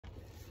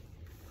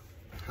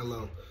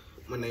Hello,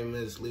 my name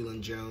is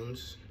Leland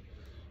Jones,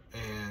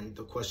 and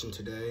the question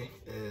today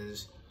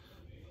is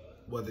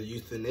whether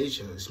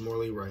euthanasia is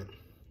morally right.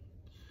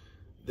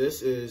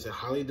 This is a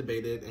highly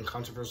debated and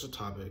controversial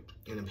topic,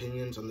 and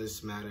opinions on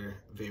this matter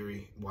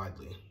vary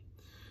widely.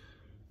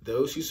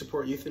 Those who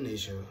support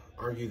euthanasia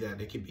argue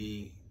that it could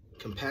be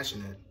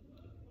compassionate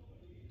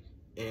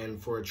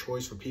and for a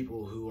choice for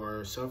people who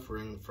are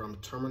suffering from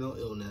terminal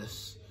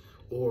illness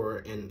or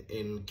an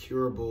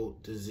incurable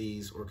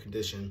disease or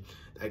condition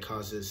that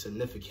causes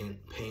significant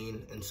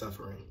pain and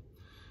suffering.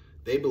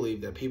 They believe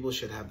that people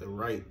should have the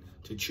right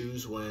to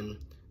choose when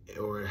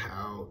or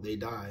how they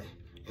die,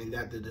 and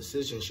that the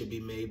decision should be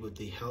made with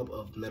the help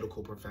of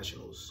medical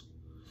professionals.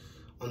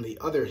 On the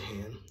other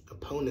hand,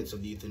 opponents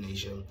of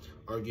euthanasia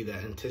argue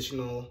that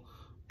intentional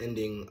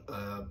ending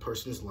a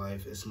person's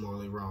life is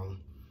morally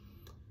wrong,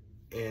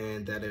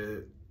 and that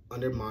it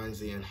undermines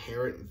the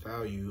inherent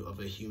value of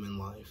a human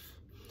life.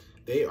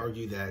 They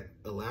argue that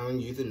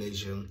allowing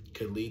euthanasia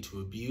could lead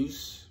to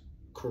abuse,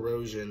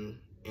 corrosion,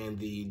 and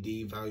the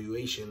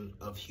devaluation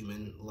of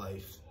human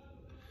life.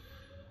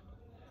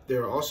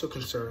 There are also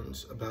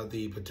concerns about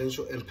the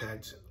potential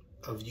impact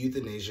of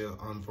euthanasia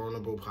on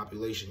vulnerable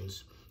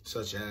populations,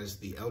 such as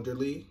the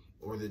elderly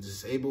or the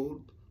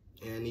disabled,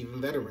 and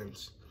even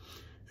veterans,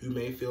 who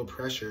may feel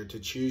pressure to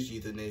choose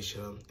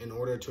euthanasia in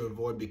order to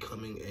avoid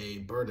becoming a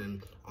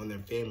burden on their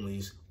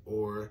families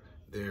or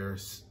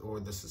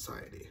the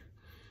society.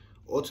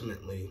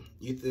 Ultimately,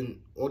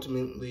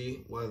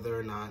 whether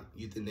or not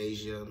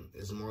euthanasia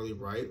is morally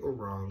right or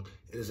wrong,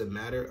 it is a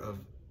matter of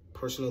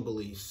personal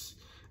beliefs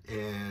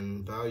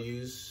and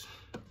values.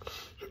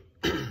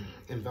 It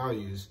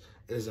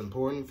is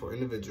important for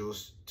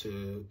individuals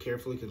to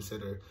carefully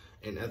consider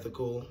an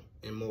ethical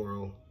and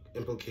moral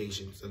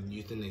implications of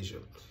euthanasia,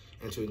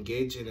 and to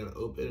engage in an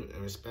open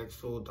and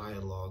respectful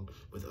dialogue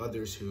with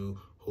others who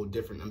hold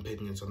different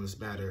opinions on this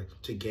matter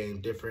to gain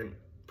different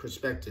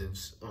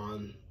perspectives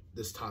on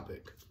this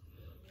topic.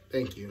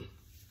 Thank you.